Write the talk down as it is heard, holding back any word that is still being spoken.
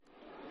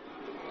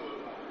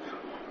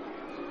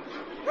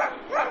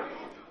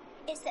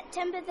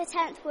September the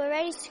 10th. We're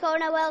ready to go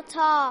on our world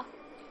tour.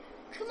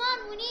 Come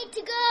on, we need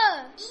to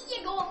go. Here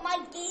you go, my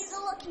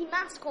geezer-lucky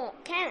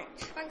mascot, Kent.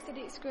 Thanks,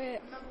 Eddie, it's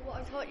great. Remember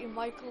what I taught you,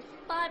 Michael.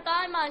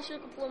 Bye-bye, my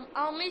sugar plum.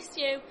 I'll miss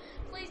you.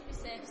 Please be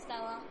safe,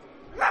 Stella.